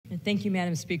Thank you,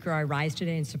 Madam Speaker. I rise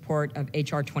today in support of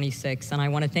H.R. 26, and I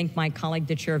want to thank my colleague,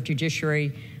 the Chair of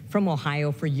Judiciary from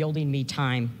Ohio, for yielding me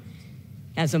time.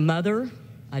 As a mother,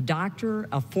 a doctor,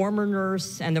 a former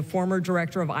nurse, and the former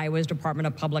director of Iowa's Department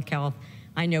of Public Health,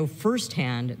 I know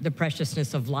firsthand the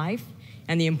preciousness of life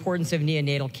and the importance of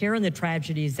neonatal care and the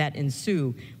tragedies that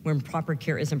ensue when proper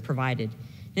care isn't provided.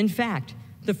 In fact,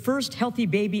 the first healthy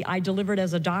baby I delivered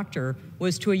as a doctor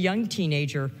was to a young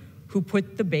teenager who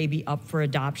put the baby up for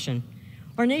adoption.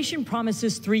 Our nation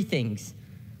promises three things: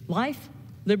 life,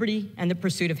 liberty, and the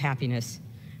pursuit of happiness.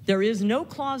 There is no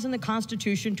clause in the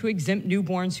Constitution to exempt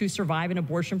newborns who survive an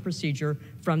abortion procedure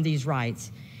from these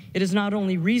rights. It is not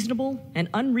only reasonable and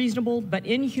unreasonable, but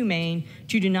inhumane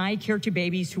to deny care to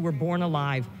babies who were born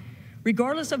alive.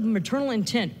 Regardless of maternal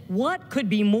intent, what could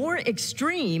be more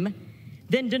extreme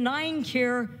than denying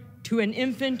care to an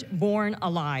infant born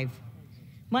alive?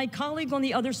 My colleague on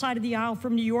the other side of the aisle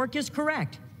from New York is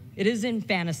correct. It is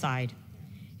infanticide.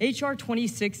 H.R.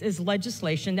 26 is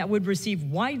legislation that would receive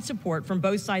wide support from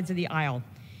both sides of the aisle.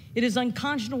 It is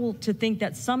unconscionable to think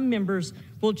that some members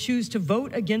will choose to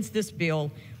vote against this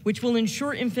bill, which will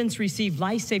ensure infants receive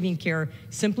life-saving care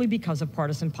simply because of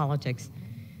partisan politics.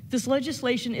 This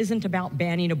legislation isn't about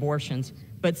banning abortions,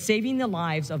 but saving the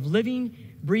lives of living,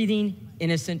 breathing,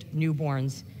 innocent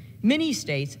newborns. Many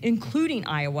states, including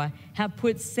Iowa, have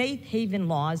put safe haven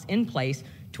laws in place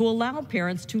to allow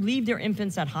parents to leave their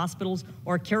infants at hospitals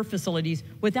or care facilities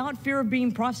without fear of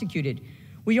being prosecuted.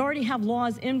 We already have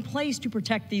laws in place to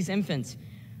protect these infants.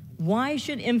 Why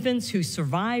should infants who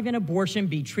survive an abortion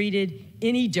be treated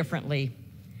any differently?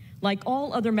 Like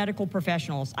all other medical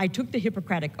professionals, I took the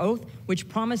Hippocratic Oath, which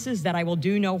promises that I will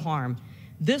do no harm.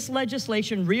 This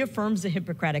legislation reaffirms the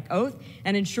Hippocratic Oath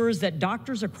and ensures that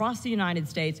doctors across the United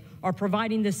States are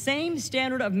providing the same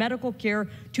standard of medical care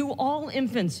to all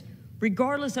infants,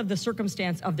 regardless of the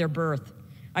circumstance of their birth.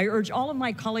 I urge all of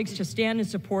my colleagues to stand and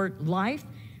support life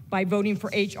by voting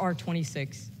for H.R.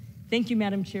 26. Thank you,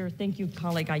 Madam Chair. Thank you,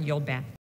 colleague. I yield back.